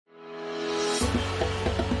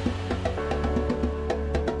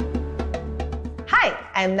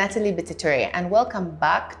I'm Natalie Bitature, and welcome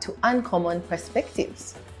back to Uncommon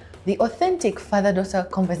Perspectives, the authentic father-daughter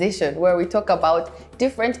conversation where we talk about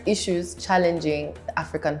different issues challenging the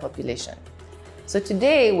African population. So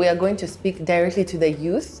today we are going to speak directly to the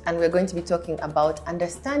youth, and we're going to be talking about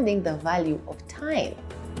understanding the value of time.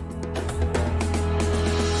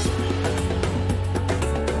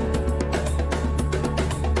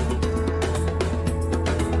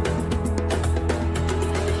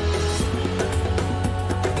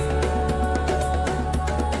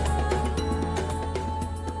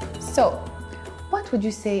 So, what would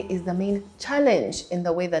you say is the main challenge in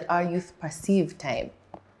the way that our youth perceive time?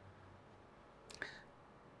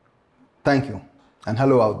 Thank you, and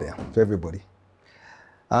hello out there to everybody.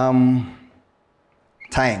 Time.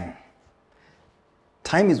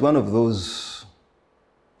 Time is one of those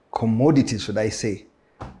commodities, should I say,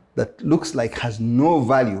 that looks like has no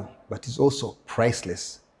value, but is also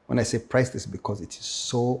priceless. When I say priceless, because it is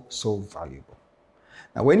so valuable.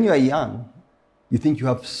 Now, when you are young, you think you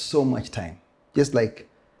have so much time, just like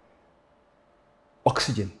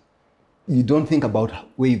oxygen. You don't think about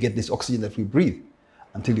where you get this oxygen that we breathe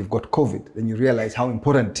until you've got COVID. Then you realize how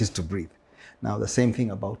important it is to breathe. Now, the same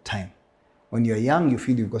thing about time. When you're young, you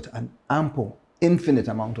feel you've got an ample, infinite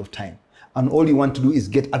amount of time. And all you want to do is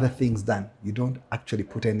get other things done. You don't actually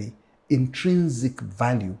put any intrinsic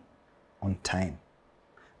value on time.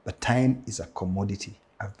 But time is a commodity,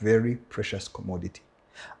 a very precious commodity.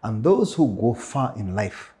 And those who go far in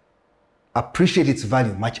life appreciate its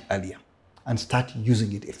value much earlier and start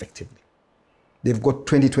using it effectively. They've got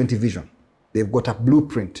 2020 vision. They've got a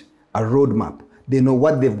blueprint, a roadmap. They know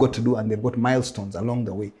what they've got to do, and they've got milestones along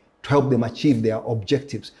the way to help them achieve their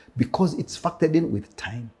objectives because it's factored in with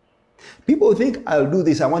time. People think, I'll do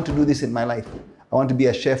this, I want to do this in my life. I want to be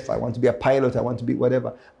a chef, I want to be a pilot, I want to be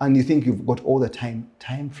whatever. And you think you've got all the time.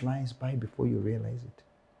 Time flies by before you realize it.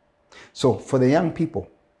 So for the young people,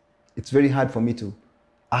 it's very hard for me to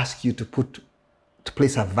ask you to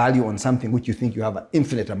place a value on something which you think you have an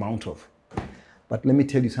infinite amount of. But let me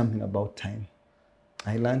tell you something about time.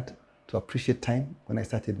 I learned to appreciate time when I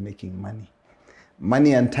started making money.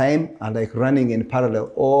 Money and time are like running in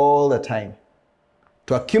parallel all the time.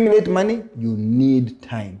 To accumulate money, you need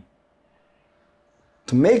time.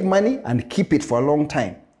 To make money and keep it for a long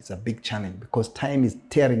time, it's a big challenge because time is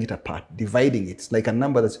tearing it apart, dividing it. It's like a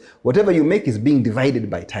number that's, whatever you make is being divided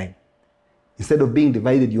by time. Instead of being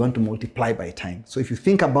divided, you want to multiply by time. So if you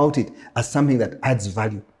think about it as something that adds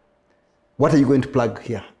value, what are you going to plug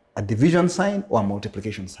here? A division sign or a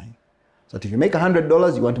multiplication sign? So that if you make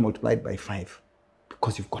 $100, you want to multiply it by 5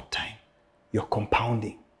 because you've got time. You're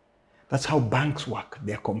compounding. That's how banks work.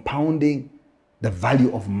 They're compounding the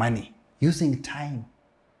value of money using time.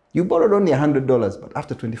 You borrowed only $100, but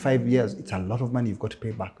after 25 years, it's a lot of money you've got to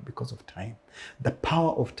pay back because of time. The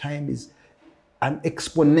power of time is an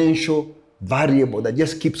exponential variable that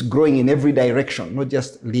just keeps growing in every direction, not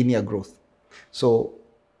just linear growth. So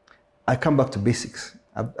I come back to basics.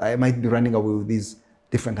 I might be running away with these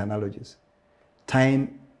different analogies.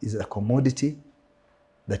 Time is a commodity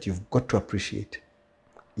that you've got to appreciate.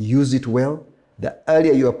 Use it well. The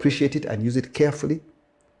earlier you appreciate it and use it carefully,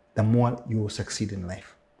 the more you will succeed in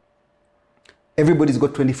life. Everybody's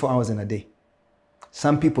got 24 hours in a day.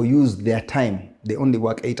 Some people use their time. They only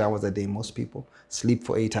work 8 hours a day, most people. Sleep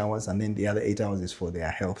for 8 hours, and then the other 8 hours is for their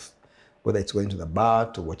health. Whether it's going to the bar,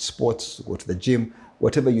 to watch sports, to go to the gym,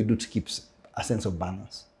 whatever you do to keep a sense of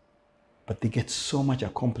balance. But they get so much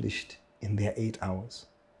accomplished in their 8 hours.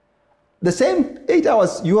 The same 8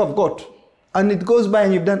 hours you have got, and it goes by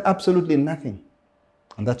and you've done absolutely nothing.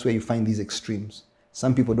 And that's where you find these extremes.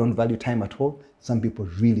 Some people don't value time at all. Some people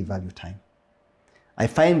really value time. I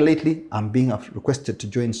find lately I'm being requested to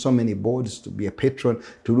join so many boards, to be a patron,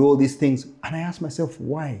 to do all these things. And I ask myself,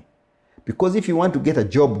 why? Because if you want to get a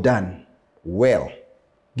job done well,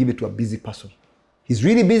 give it to a busy person. He's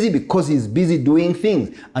really busy because he's busy doing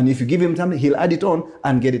things. And if you give him something, he'll add it on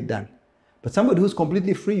and get it done. But somebody who's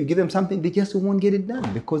completely free, you give them something, they just won't get it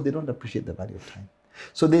done because they don't appreciate the value of time.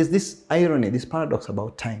 So there's this irony, this paradox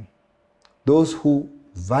about time. Those who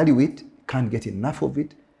value it can't get enough of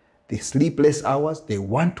it. They sleep less hours, they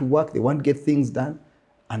want to work, they want to get things done,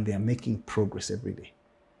 and they are making progress every day.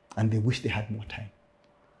 And they wish they had more time.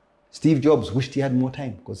 Steve Jobs wished he had more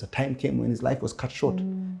time because the time came when his life was cut short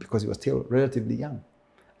because he was still relatively young.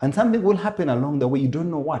 And something will happen along the way, you don't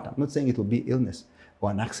know what. I'm not saying it will be illness or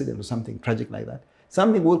an accident or something tragic like that.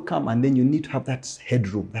 Something will come and then you need to have that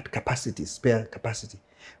headroom, that capacity, spare capacity,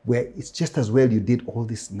 where it's just as well you did all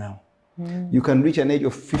this now. You can reach an age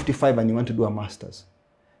of 55 and you want to do a master's.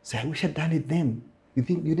 Say, I wish I'd done it then. You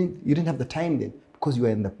think you didn't have the time then because you were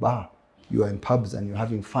in the bar you are in pubs and you're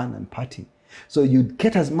having fun and partying. So you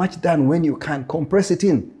get as much done when you can, compress it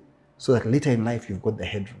in, so that later in life you've got the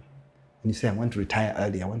headroom. When you say, I want to retire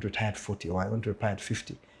early, I want to retire at 40, or I want to retire at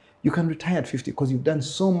 50, you can retire at 50 because you've done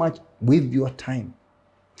so much with your time.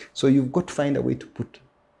 So you've got to find a way to put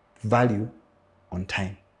value on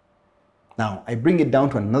time. Now, I bring it down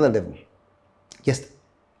to another level. Yes,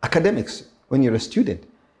 academics, when you're a student,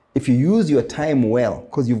 if you use your time well,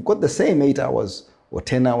 because you've got the same 8 hours or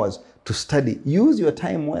 10 hours to study, use your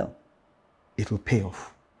time well. It will pay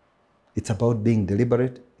off. It's about being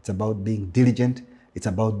deliberate. It's about being diligent. It's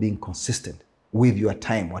about being consistent with your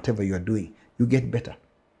time, whatever you're doing. You get better.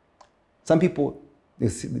 Some people, they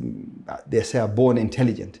say are born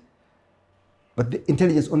intelligent, but the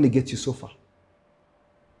intelligence only gets you so far.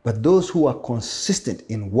 But those who are consistent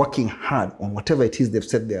in working hard on whatever it is they've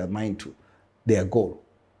set their mind to, their goal,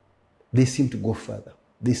 they seem to go further.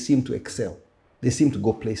 They seem to excel. They seem to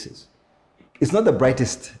go places. It's not the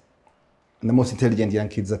brightest and the most intelligent young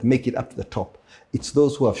kids that make it up to the top. It's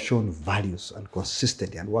those who have shown values and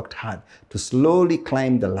consistently and worked hard to slowly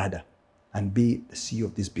climb the ladder and be the CEO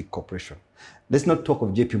of this big corporation. Let's not talk of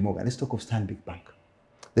JP Morgan. Let's talk of Stanbic Bank.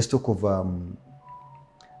 Let's talk of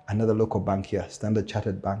another local bank here, Standard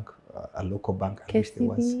Chartered Bank, a local bank. I wish there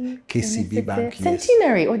was KCB Bank.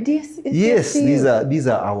 Centenary or DS? Yes, these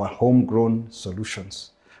are our homegrown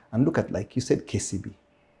solutions. And look at, like you said, KCB,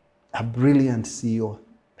 a brilliant CEO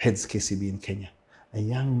heads KCB in Kenya. A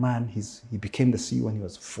young man, he became the CEO when he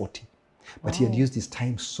was 40. But he had used his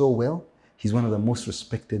time so well. He's one of the most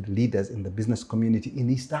respected leaders in the business community in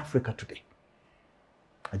East Africa today.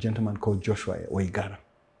 A gentleman called Joshua Oigara.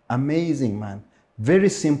 Amazing man. Very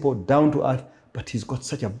simple, down to earth, but he's got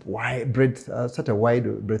such a wide breadth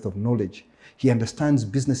of knowledge. He understands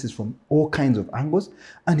businesses from all kinds of angles,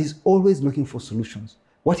 and he's always looking for solutions.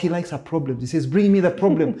 What he likes are problems. He says, bring me the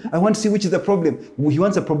problem. I want to see which is the problem. He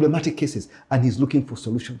wants the problematic cases, and he's looking for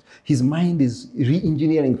solutions. His mind is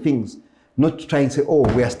re-engineering things, not trying to say, oh,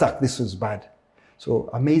 we are stuck, this was bad. So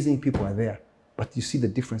amazing people are there, but you see the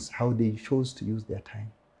difference, how they chose to use their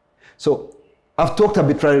time. So I've talked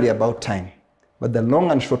arbitrarily about time, but the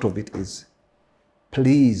long and short of it is,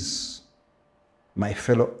 please, my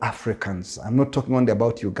fellow Africans, I'm not talking only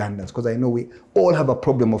about Ugandans, because I know we all have a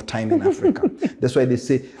problem of time in Africa. That's why they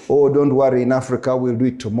say, oh, don't worry, in Africa, we'll do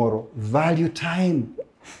it tomorrow. Value time.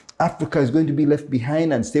 Africa is going to be left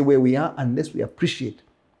behind and stay where we are unless we appreciate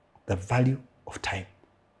the value of time.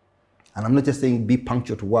 And I'm not just saying be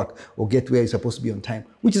punctual to work or get where you're supposed to be on time,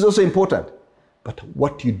 which is also important, but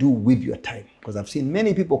what you do with your time. Because I've seen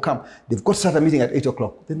many people come, they've got to start a meeting at 8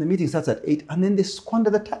 o'clock, then the meeting starts at 8, and then they squander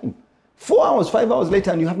the time. 4 hours, 5 hours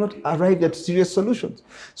later, and you have not arrived at serious solutions.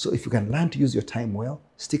 So if you can learn to use your time well,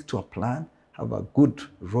 stick to a plan, have a good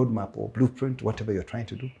roadmap or blueprint, whatever you're trying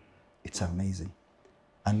to do, it's amazing.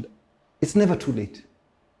 And it's never too late.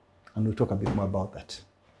 And we'll talk a bit more about that.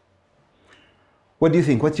 What do you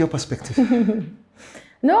think? What's your perspective?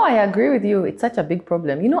 No, I agree with you. It's such a big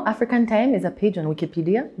problem. You know, African time is a page on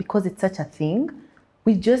Wikipedia because it's such a thing.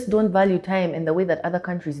 We just don't value time in the way that other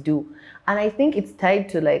countries do. And I think it's tied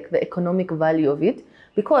to like the economic value of it,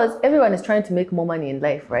 because everyone is trying to make more money in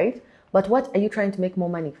life, right? But what are you trying to make more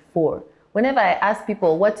money for? Whenever I ask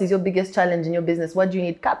people, what is your biggest challenge in your business? What do you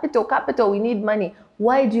need? Capital, we need money.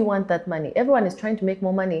 Why do you want that money? Everyone is trying to make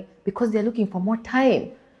more money because they're looking for more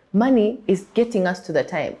time. Money is getting us to the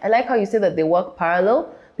time. I like how you say that they work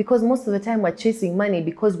parallel, because most of the time we're chasing money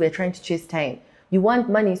because we're trying to chase time. You want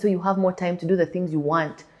money so you have more time to do the things you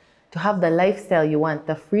want, to have the lifestyle you want,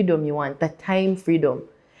 the freedom you want, the time freedom.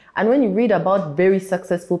 And when you read about very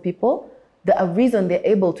successful people, the reason they're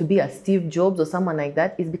able to be a Steve Jobs or someone like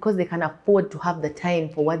that is because they can afford to have the time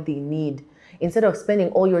for what they need, instead of spending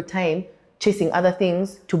all your time chasing other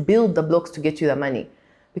things to build the blocks to get you the money.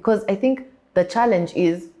 Because I think the challenge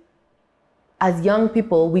is, as young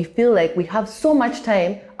people, we feel like we have so much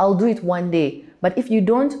time, I'll do it one day. But if you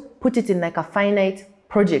don't put it in like a finite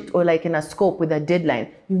project or like in a scope with a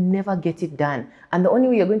deadline, you never get it done. And the only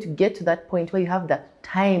way you're going to get to that point where you have the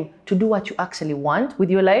time to do what you actually want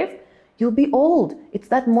with your life, you'll be old. It's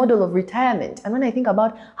that model of retirement. And when I think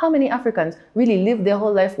about how many Africans really live their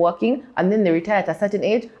whole life working and then they retire at a certain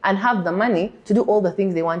age and have the money to do all the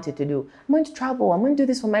things they wanted to do. I'm going to travel, I'm going to do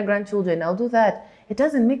this for my grandchildren, I'll do that. It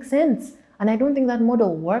doesn't make sense. And I don't think that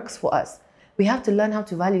model works for us. We have to learn how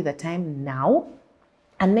to value the time now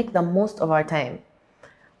and make the most of our time.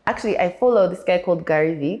 Actually, I follow this guy called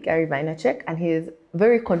Gary Vaynerchuk, and he's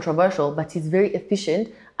very controversial, but he's very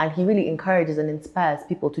efficient, and he really encourages and inspires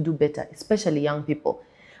people to do better, especially young people.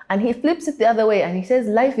 And he flips it the other way, and he says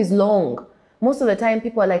life is long. Most of the time,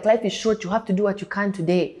 people are like, life is short, you have to do what you can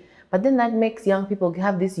today. But then that makes young people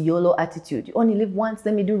have this YOLO attitude. You only live once,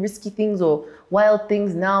 let me do risky things or wild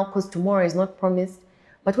things now because tomorrow is not promised.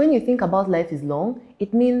 But when you think about life is long,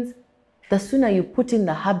 it means the sooner you put in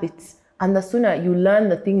the habits and the sooner you learn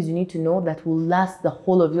the things you need to know that will last the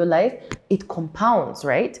whole of your life, it compounds,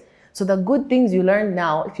 right? So the good things you learn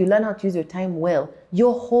now, if you learn how to use your time well,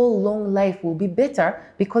 your whole long life will be better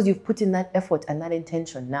because you've put in that effort and that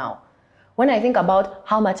intention now. When I think about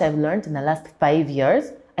how much I've learned in the last 5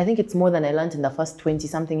 years, I think it's more than I learned in the first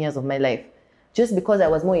 20-something years of my life. Just because I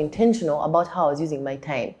was more intentional about how I was using my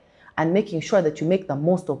time and making sure that you make the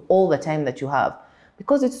most of all the time that you have.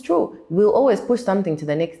 Because it's true, we'll always push something to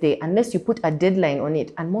the next day unless you put a deadline on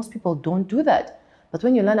it. And most people don't do that. But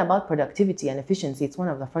when you learn about productivity and efficiency, it's one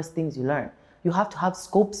of the first things you learn. You have to have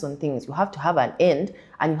scopes on things. You have to have an end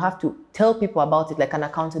and you have to tell people about it like an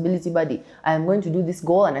accountability buddy. I am going to do this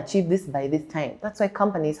goal and achieve this by this time. That's why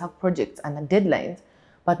companies have projects and deadlines.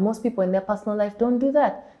 But most people in their personal life don't do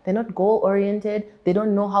that. They're not goal-oriented. They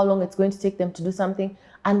don't know how long it's going to take them to do something.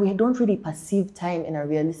 And we don't really perceive time in a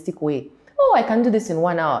realistic way. Oh, I can do this in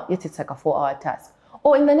 1 hour, yet it's like a 4-hour task.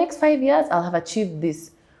 Oh, in the next 5 years, I'll have achieved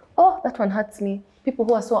this. Oh, that one hurts me. People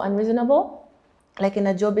who are so unreasonable, like in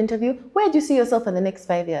a job interview, where do you see yourself in the next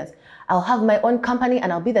 5 years? I'll have my own company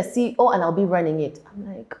and I'll be the CEO and I'll be running it.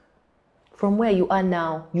 I'm like, from where you are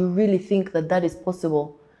now, you really think that that is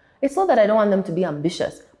possible? It's not that I don't want them to be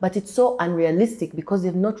ambitious, but it's so unrealistic because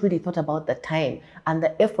they've not really thought about the time and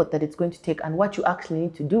the effort that it's going to take and what you actually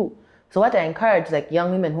need to do. So what I encourage like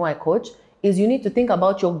young women who I coach is you need to think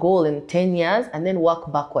about your goal in 10 years and then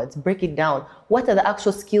work backwards, break it down. What are the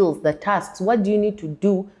actual skills, the tasks? What do you need to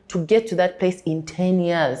do to get to that place in 10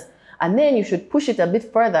 years? And then you should push it a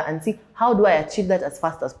bit further and see, how do I achieve that as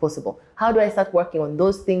fast as possible? How do I start working on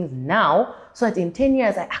those things now so that in 10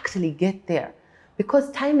 years I actually get there?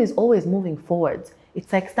 Because time is always moving forwards.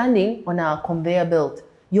 It's like standing on a conveyor belt.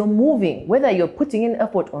 You're moving, whether you're putting in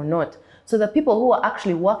effort or not. So the people who are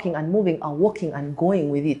actually working and moving are walking and going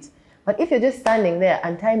with it. But if you're just standing there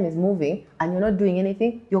and time is moving and you're not doing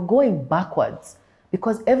anything, you're going backwards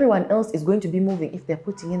because everyone else is going to be moving if they're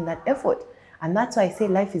putting in that effort. And that's why I say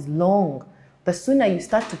life is long. The sooner you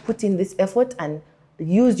start to put in this effort and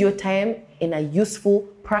use your time in a useful,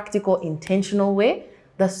 practical, intentional way,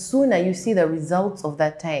 the sooner you see the results of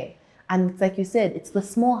that time. And it's like you said, it's the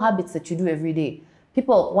small habits that you do every day.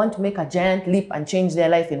 People want to make a giant leap and change their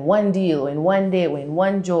life in one deal or in one day or in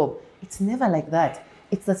one job. It's never like that.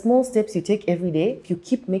 It's the small steps you take every day. If you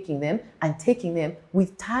keep making them and taking them,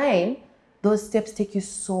 with time, those steps take you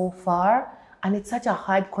so far. And it's such a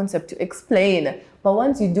hard concept to explain. But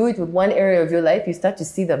once you do it with one area of your life, you start to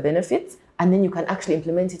see the benefits and then you can actually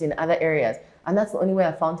implement it in other areas. And that's the only way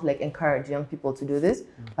I found to like encourage young people to do this.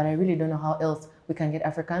 But I really don't know how else we can get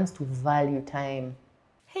Africans to value time.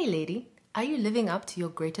 Hey lady, are you living up to your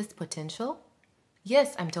greatest potential?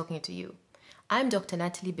 Yes, I'm talking to you. I'm Dr.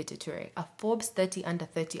 Natalie Bitature, a Forbes 30 Under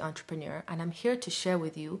 30 entrepreneur, and I'm here to share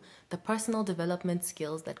with you the personal development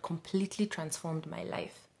skills that completely transformed my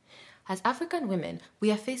life. As African women, we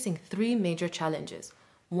are facing 3 major challenges.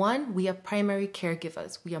 1, we are primary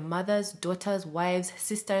caregivers. We are mothers, daughters, wives,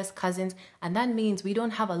 sisters, cousins, and that means we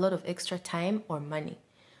don't have a lot of extra time or money.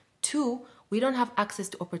 2, we don't have access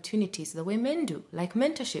to opportunities the way men do, like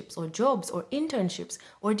mentorships or jobs or internships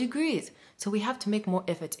or degrees. So we have to make more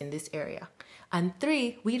effort in this area. And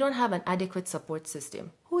 3, we don't have an adequate support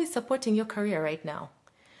system. Who is supporting your career right now?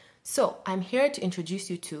 So I'm here to introduce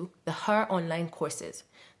you to the Her online courses.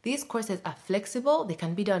 These courses are flexible. They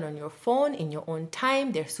can be done on your phone, in your own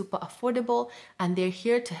time. They're super affordable, and they're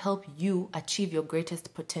here to help you achieve your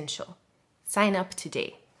greatest potential. Sign up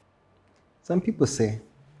today. Some people say,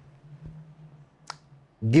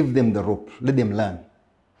 give them the rope, let them learn.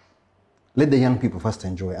 Let the young people first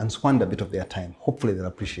enjoy and squander a bit of their time. Hopefully they'll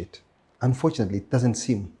appreciate. Unfortunately, it doesn't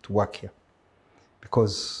seem to work here.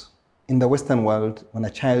 Because in the Western world, when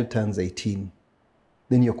a child turns 18,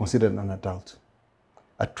 then you're considered an adult.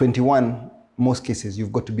 At 21, most cases,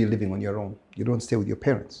 you've got to be living on your own. You don't stay with your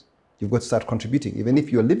parents. You've got to start contributing. Even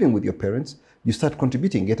if you're living with your parents, you start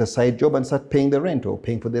contributing, get a side job and start paying the rent or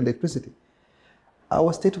paying for the electricity.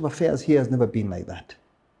 Our state of affairs here has never been like that.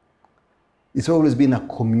 It's always been a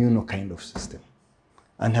communal kind of system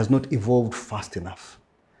and has not evolved fast enough.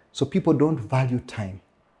 So people don't value time.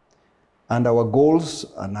 And our goals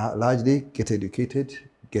are now largely get educated,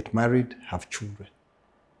 get married, have children.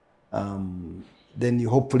 Then you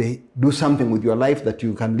hopefully do something with your life that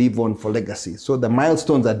you can live on for legacy. So the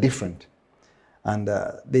milestones are different. And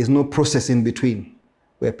there's no process in between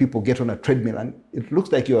where people get on a treadmill. And it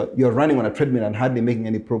looks like you're running on a treadmill and hardly making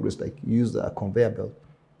any progress, like you use a conveyor belt.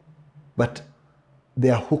 But they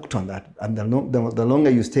are hooked on that. And the longer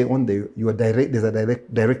you stay on there, there's a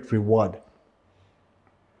direct reward.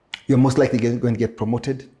 You're most likely going to get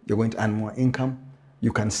promoted. You're going to earn more income.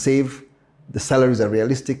 You can save. The salaries are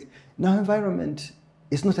realistic. Now, environment,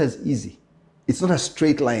 it's not as easy. It's not a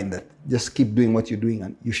straight line that just keep doing what you're doing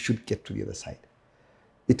and you should get to the other side.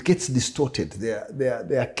 It gets distorted.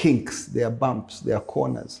 There are kinks, there are bumps, there are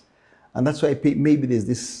corners. And that's why maybe there's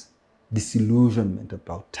this disillusionment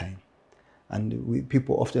about time. And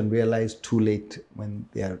people often realize too late when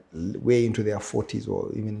they are way into their 40s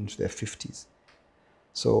or even into their 50s.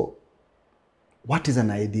 So what is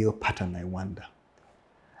an ideal pattern, I wonder?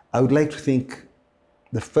 I would like to think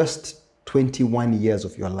the first 21 years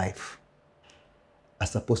of your life are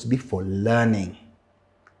supposed to be for learning.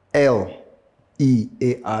 L-E-A-R-N-I-N-G.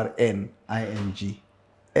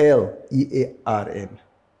 L-E-A-R-N.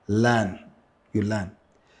 Learn. You learn.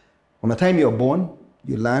 From the time you're born,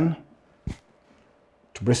 you learn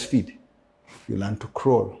to breastfeed. You learn to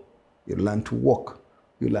crawl. You learn to walk.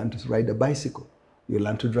 You learn to ride a bicycle. You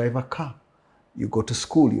learn to drive a car. You go to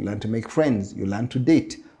school. You learn to make friends. You learn to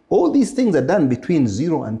date. All these things are done between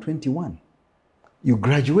 0 and 21. You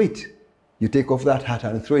graduate. You take off that hat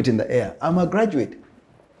and throw it in the air. I'm a graduate.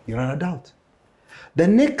 You're an adult. The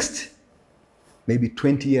next, maybe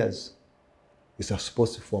 20 years, you're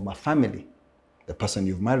supposed to form a family. The person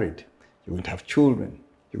you've married. You're going to have children.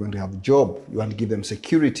 You're going to have a job. You want to give them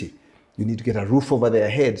security. You need to get a roof over their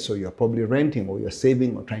head, so you're probably renting or you're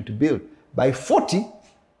saving or trying to build. By 40,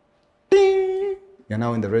 ding, you're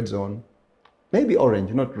now in the red zone. Maybe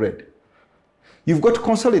orange, not red. You've got to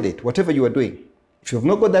consolidate whatever you are doing. If you've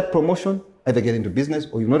not got that promotion, either get into business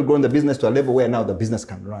or you've not grown the business to a level where now the business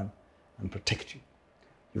can run and protect you.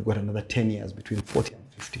 You've got another 10 years between 40 and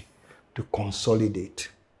 50 to consolidate.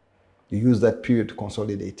 You use that period to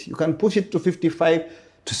consolidate. You can push it to 55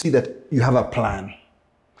 to see that you have a plan.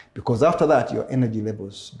 Because after that, your energy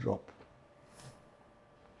levels drop.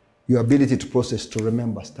 Your ability to process, to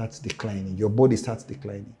remember, starts declining. Your body starts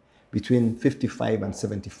declining between 55 and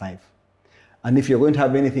 75. And if you're going to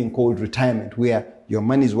have anything called retirement, where your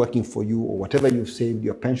money is working for you or whatever you've saved,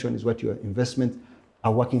 your pension is what your investments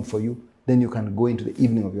are working for you, then you can go into the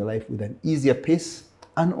evening of your life with an easier pace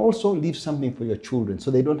and also leave something for your children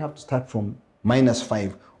so they don't have to start from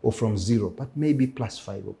 -5 or from 0, but maybe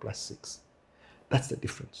 +5 or +6. That's the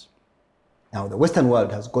difference. Now, the Western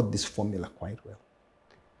world has got this formula quite well.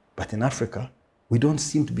 But in Africa, we don't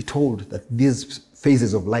seem to be told that these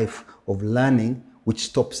phases of life of learning, which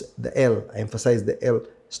stops the L, I emphasize the L,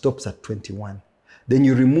 stops at 21. Then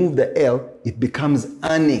you remove the L, it becomes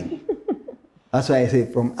earning. That's why I say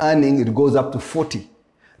from earning, it goes up to 40.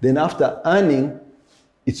 Then after earning,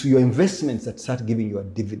 it's your investments that start giving you a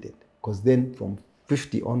dividend. Because then from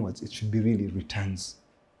 50 onwards, it should be really returns.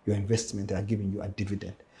 Your investment are giving you a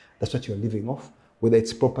dividend. That's what you're living off. Whether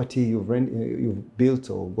it's property you've built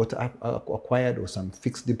or got acquired or some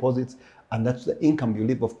fixed deposits, and that's the income you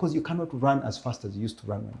live off, because you cannot run as fast as you used to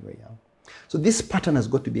run when you were young. So this pattern has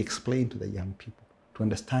got to be explained to the young people to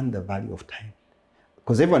understand the value of time.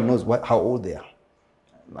 Because everyone knows how old they are.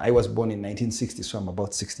 I was born in 1960, so I'm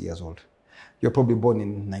about 60 years old. You're probably born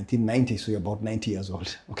in 1990, so you're about 90 years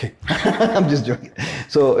old. Okay, I'm just joking.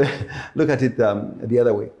 So look at it the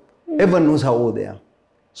other way. Everyone knows how old they are.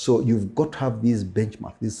 So you've got to have these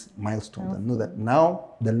benchmarks, these milestones, and know that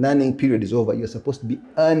now the learning period is over. You're supposed to be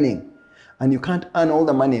earning. And you can't earn all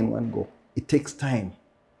the money in one go. It takes time.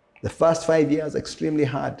 The first 5 years, extremely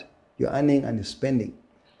hard. You're earning and you're spending.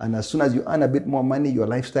 And as soon as you earn a bit more money, your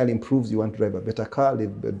lifestyle improves. You want to drive a better car,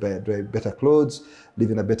 drive better clothes, live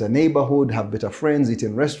in a better neighborhood, have better friends, eat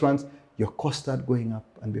in restaurants. Your costs start going up.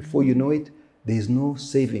 And before you know it, there is no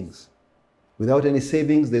savings. Without any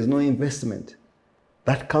savings, there's no investment.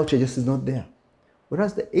 That culture just is not there.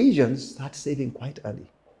 Whereas the Asians start saving quite early.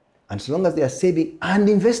 And so long as they are saving and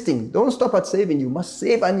investing, don't stop at saving, you must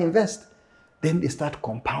save and invest. Then they start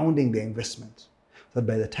compounding their investments. So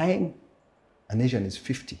by the time an Asian is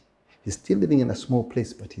 50, he's still living in a small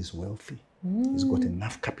place, but he's wealthy. He's got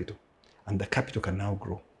enough capital, and the capital can now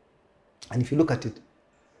grow. And if you look at it,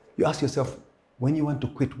 you ask yourself, when you want to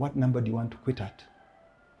quit, what number do you want to quit at?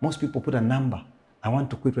 Most people put a number. I want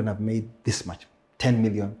to quit when I've made this much. 10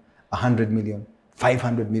 million, 100 million,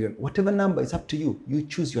 500 million, whatever number, it's up to you. You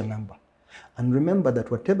choose your number. And remember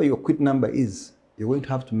that whatever your quit number is, you're going to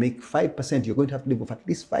have to make 5%. You're going to have to live off at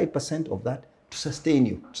least 5% of that to sustain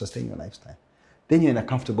you, to sustain your lifestyle. Then you're in a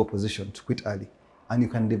comfortable position to quit early and you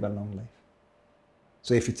can live a long life.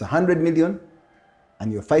 So if it's 100 million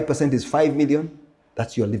and your 5% is 5 million,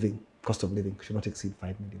 that's your living, cost of living, should not exceed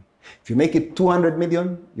 5 million. If you make it 200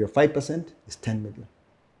 million, your 5% is 10 million.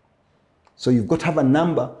 So you've got to have a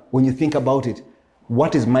number when you think about it.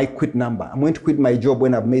 What is my quit number? I'm going to quit my job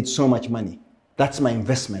when I've made so much money. That's my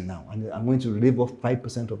investment now. And I'm going to live off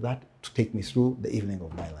 5% of that to take me through the evening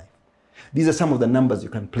of my life. These are some of the numbers you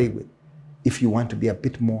can play with if you want to be a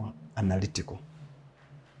bit more analytical.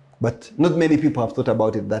 But not many people have thought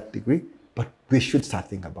about it that degree, but we should start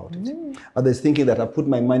thinking about it. Others thinking that I put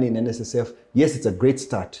my money in NSSF, yes, it's a great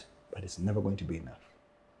start, but it's never going to be enough.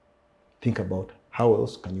 Think about how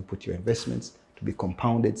else can you put your investments to be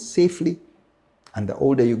compounded safely. And the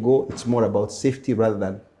older you go, it's more about safety rather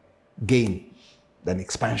than gain, than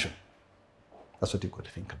expansion. That's what you've got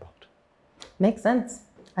to think about. Makes sense.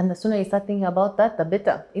 And the sooner you start thinking about that, the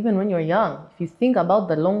better. Even when you're young, if you think about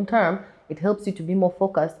the long term, it helps you to be more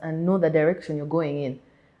focused and know the direction you're going in.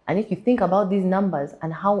 And if you think about these numbers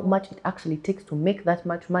and how much it actually takes to make that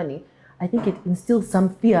much money, I think it instills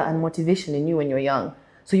some fear and motivation in you when you're young.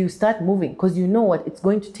 So you start moving because you know what it's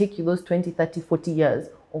going to take you those 20, 30, 40 years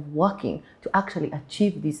of working to actually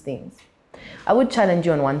achieve these things. I would challenge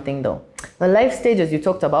you on one thing though. The life stages you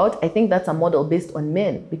talked about, I think that's a model based on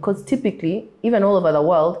men because typically, even all over the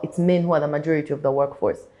world, it's men who are the majority of the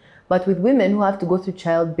workforce. But with women who have to go through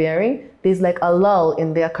childbearing, there's like a lull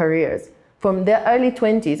in their careers. From their early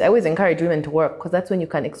 20s, I always encourage women to work because that's when you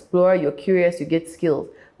can explore, you're curious, you get skills.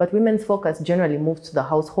 But women's focus generally moves to the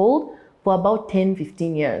household for about 10,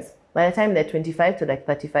 15 years. By the time they're 25 to like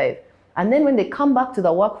 35. And then when they come back to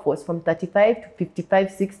the workforce from 35 to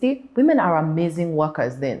 55, 60, women are amazing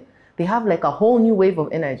workers then. They have like a whole new wave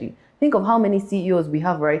of energy. Think of how many CEOs we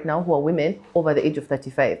have right now who are women over the age of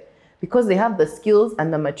 35. Because they have the skills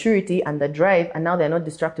and the maturity and the drive, and now they're not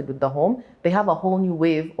distracted with the home, they have a whole new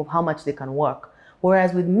wave of how much they can work.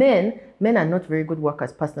 Whereas with men are not very good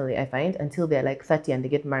workers personally, I find, until they're like 30 and they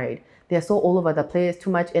get married. They're so all over the place, too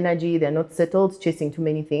much energy, they're not settled, chasing too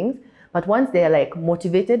many things. But once they're like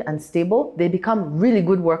motivated and stable, they become really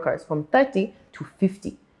good workers from 30 to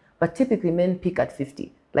 50. But typically men peak at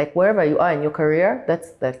 50. Like wherever you are in your career, that's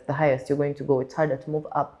the highest you're going to go. It's harder to move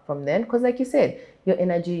up from then because like you said, your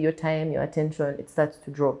energy, your time, your attention, it starts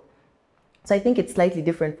to drop. So I think it's slightly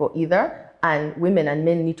different for either, and women and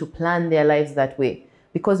men need to plan their lives that way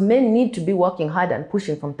because men need to be working hard and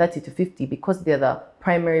pushing from 30 to 50 because they're the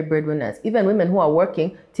primary breadwinners. Even women who are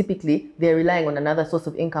working, typically they're relying on another source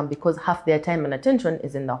of income because half their time and attention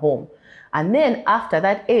is in the home. And then after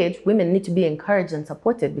that age, women need to be encouraged and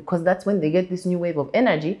supported because that's when they get this new wave of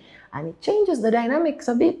energy and it changes the dynamics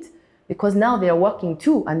a bit because now they're working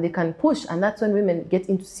too and they can push, and that's when women get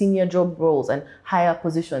into senior job roles and higher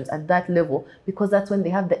positions at that level because that's when they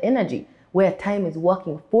have the energy where time is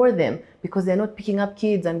working for them because they're not picking up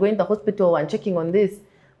kids and going to the hospital and checking on this.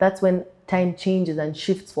 That's when time changes and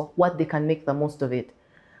shifts for what they can make the most of it.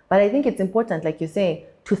 But I think it's important, like you're saying,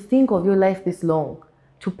 to think of your life this long,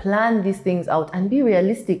 to plan these things out and be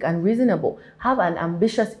realistic and reasonable. Have an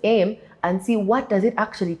ambitious aim and see what does it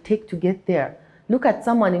actually take to get there. Look at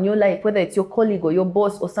someone in your life, whether it's your colleague or your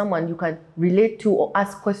boss or someone you can relate to or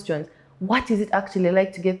ask questions. What is it actually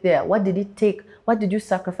like to get there? What did it take? What did you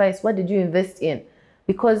sacrifice? What did you invest in?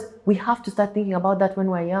 Because we have to start thinking about that when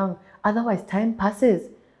we're young. Otherwise, time passes.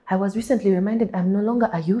 I was recently reminded I'm no longer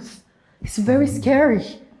a youth. It's very scary.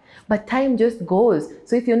 But time just goes.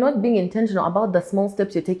 So if you're not being intentional about the small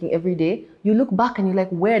steps you're taking every day, you look back and you're like,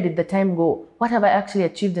 where did the time go? What have I actually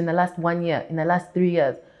achieved in the last 1 year, in the last 3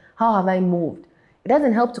 years? How have I moved? It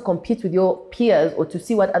doesn't help to compete with your peers or to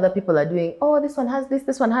see what other people are doing. Oh, this one has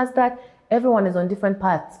this one has that. Everyone is on different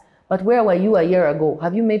paths. But where were you a year ago?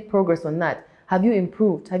 Have you made progress on that? Have you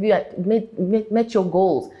improved? Have you met your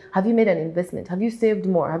goals? Have you made an investment? Have you saved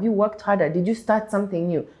more? Have you worked harder? Did you start something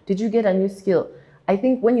new? Did you get a new skill? I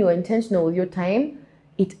think when you're intentional with your time,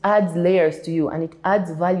 it adds layers to you and it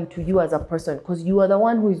adds value to you as a person because you are the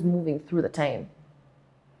one who is moving through the time.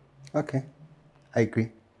 Okay, I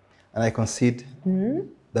agree. And I concede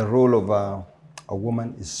the role of a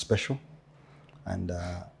woman is special. And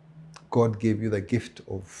God gave you the gift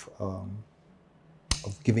of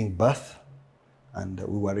giving birth. And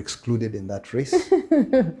we were excluded in that race,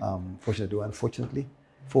 fortunately or unfortunately.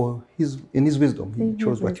 In his wisdom, he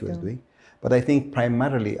chose what he was doing. But I think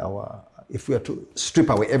primarily if we are to strip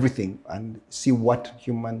away everything and see what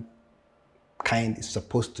humankind is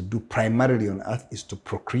supposed to do primarily on earth is to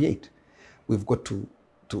procreate. We've got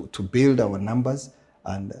to build our numbers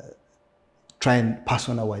and try and pass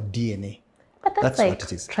on our DNA. But that's like what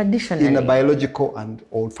it is. Traditionally. In a biological and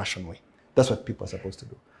old-fashioned way. That's what people are supposed to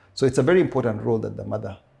do. So it's a very important role that a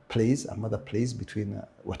mother plays between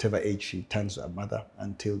whatever age she turns a mother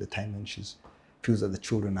until the time when she feels that the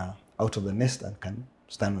children are out of the nest and can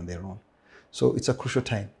stand on their own. So it's a crucial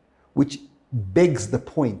time, which begs the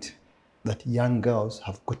point that young girls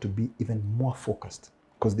have got to be even more focused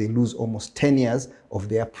because they lose almost 10 years of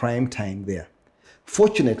their prime time there.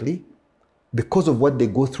 Fortunately, because of what they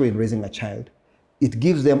go through in raising a child, it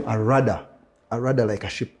gives them a rudder like a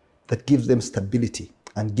ship that gives them stability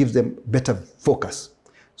and gives them better focus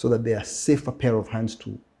so that they are a safer pair of hands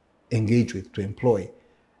to engage with, to employ,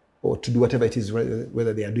 or to do whatever it is,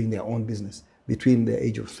 whether they are doing their own business, between the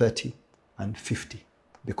age of 30 and 50,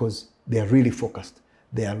 because they are really focused.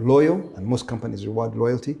 They are loyal, and most companies reward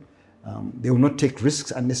loyalty. They will not take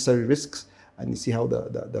risks, unnecessary risks. And you see how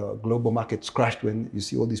the global markets crashed when you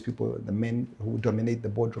see all these people, the men who dominate the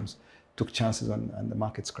boardrooms, took chances and the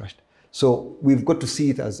markets crashed. So we've got to see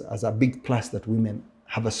it as a big plus that women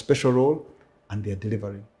have a special role and they're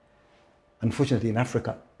delivering. Unfortunately, in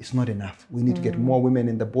Africa, it's not enough. We need to get more women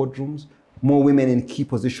in the boardrooms, more women in key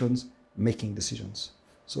positions, making decisions.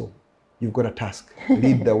 So you've got a task.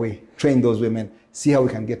 Lead the way. Train those women. See how we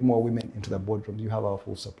can get more women into the boardroom. You have our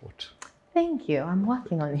full support. Thank you. I'm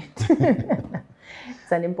working on it.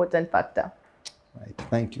 It's an important factor. Right.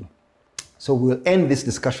 Thank you. So we'll end this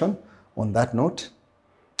discussion on that note.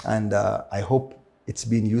 And I hope it's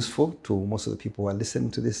been useful to most of the people who are listening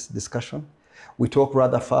to this discussion. We talk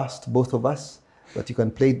rather fast, both of us, but you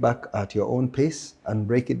can play it back at your own pace and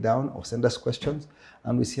break it down or send us questions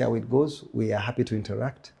and we see how it goes. We are happy to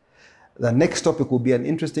interact. The next topic will be an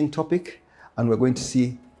interesting topic, and we're going to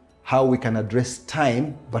see how we can address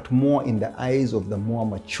time, but more in the eyes of the more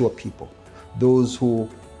mature people, those who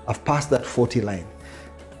have passed that 40 line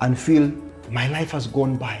and feel, my life has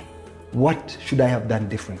gone by. What should I have done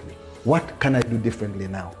differently? What can I do differently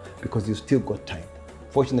now? Because you've still got time.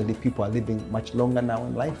 Fortunately, people are living much longer now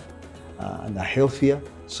in life and are healthier.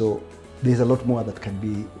 So there's a lot more that can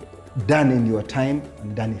be done in your time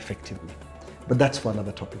and done effectively. But that's for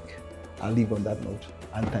another topic. I'll leave on that note,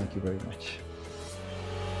 and thank you very much.